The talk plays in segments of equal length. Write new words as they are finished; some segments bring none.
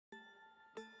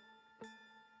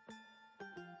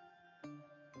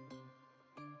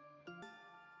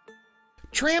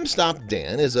Tram Stop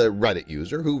Dan is a Reddit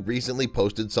user who recently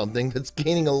posted something that's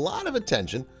gaining a lot of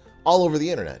attention all over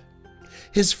the internet.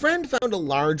 His friend found a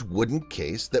large wooden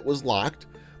case that was locked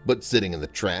but sitting in the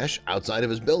trash outside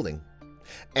of his building.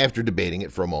 After debating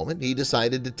it for a moment, he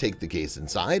decided to take the case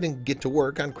inside and get to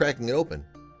work on cracking it open.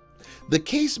 The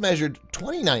case measured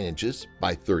 29 inches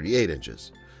by 38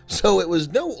 inches, so it was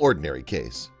no ordinary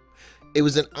case. It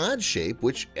was an odd shape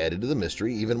which added to the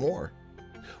mystery even more.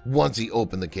 Once he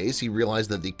opened the case, he realized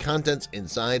that the contents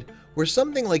inside were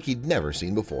something like he'd never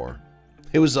seen before.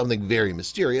 It was something very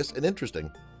mysterious and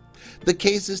interesting. The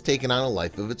case has taken on a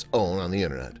life of its own on the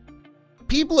internet.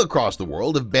 People across the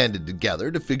world have banded together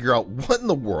to figure out what in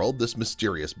the world this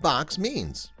mysterious box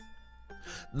means.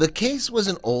 The case was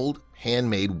an old,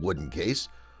 handmade wooden case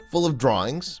full of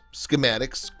drawings,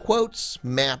 schematics, quotes,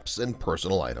 maps, and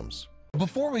personal items.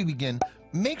 Before we begin,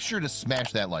 make sure to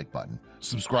smash that like button,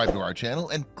 subscribe to our channel,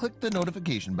 and click the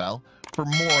notification bell for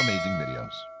more amazing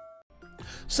videos.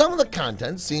 Some of the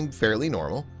contents seem fairly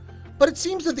normal, but it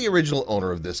seems that the original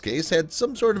owner of this case had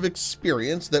some sort of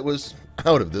experience that was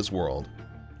out of this world.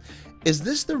 Is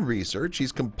this the research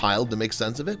he's compiled to make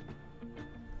sense of it?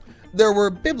 There were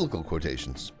biblical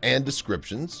quotations and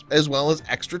descriptions, as well as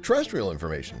extraterrestrial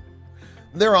information.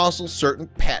 There are also certain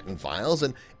patent files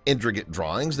and intricate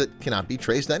drawings that cannot be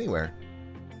traced anywhere.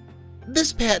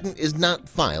 This patent is not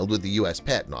filed with the U.S.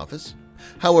 Patent Office.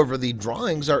 However, the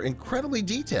drawings are incredibly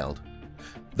detailed.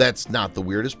 That's not the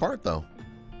weirdest part, though.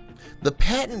 The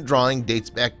patent drawing dates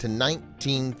back to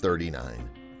 1939.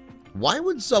 Why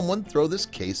would someone throw this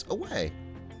case away?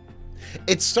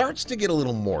 It starts to get a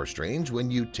little more strange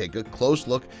when you take a close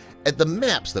look at the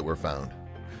maps that were found.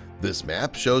 This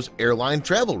map shows airline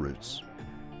travel routes.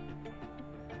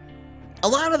 A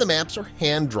lot of the maps are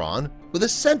hand-drawn with a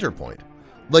center point,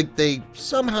 like they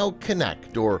somehow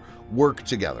connect or work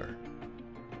together.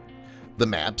 The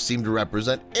maps seem to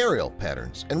represent aerial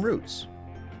patterns and routes.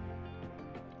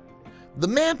 The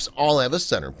maps all have a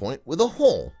center point with a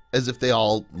hole, as if they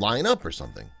all line up or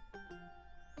something.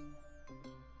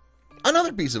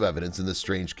 Another piece of evidence in this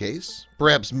strange case,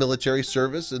 perhaps military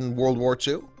service in World War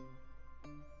II.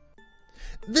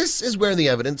 This is where the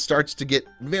evidence starts to get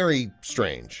very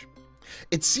strange.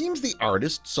 It seems the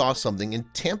artist saw something in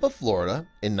Tampa, Florida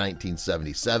in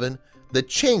 1977 that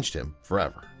changed him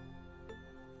forever.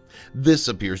 This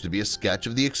appears to be a sketch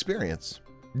of the experience.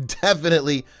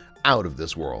 Definitely out of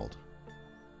this world.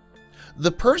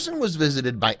 The person was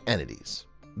visited by entities.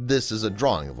 This is a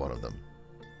drawing of one of them.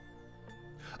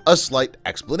 A slight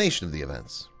explanation of the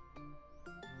events.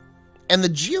 And the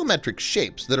geometric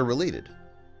shapes that are related.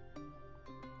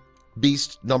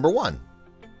 Beast number 1.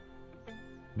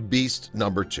 Beast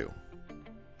number 2.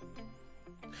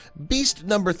 Beast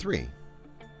number 3.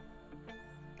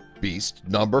 Beast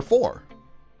number 4.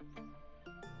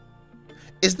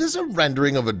 Is this a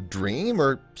rendering of a dream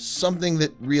or something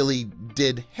that really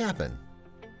did happen?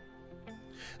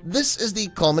 This is the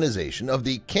culmination of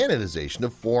the canonization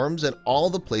of forms and all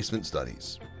the placement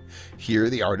studies. Here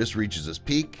the artist reaches his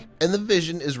peak and the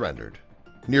vision is rendered.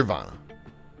 Nirvana.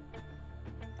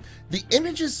 The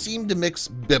images seem to mix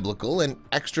biblical and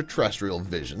extraterrestrial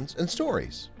visions and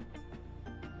stories.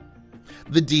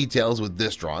 The details with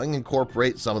this drawing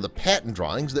incorporate some of the patent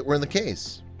drawings that were in the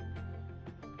case.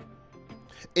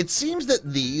 It seems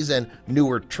that these and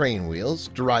newer train wheels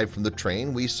derive from the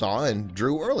train we saw and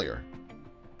drew earlier.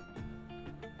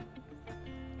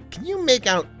 Can you make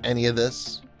out any of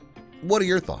this? What are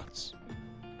your thoughts?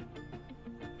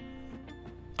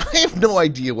 I have no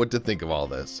idea what to think of all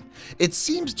this. It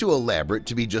seems too elaborate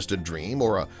to be just a dream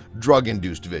or a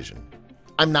drug-induced vision.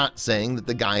 I'm not saying that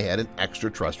the guy had an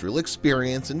extraterrestrial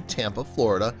experience in Tampa,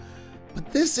 Florida,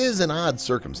 but this is an odd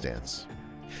circumstance.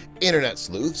 Internet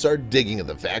sleuths are digging at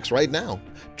the facts right now,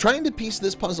 trying to piece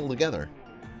this puzzle together.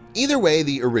 Either way,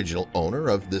 the original owner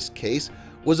of this case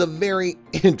was a very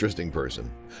interesting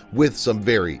person with some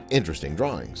very interesting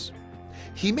drawings.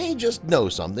 He may just know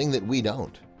something that we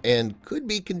don't and could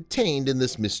be contained in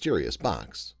this mysterious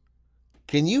box.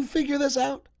 Can you figure this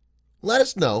out? Let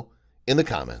us know in the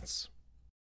comments.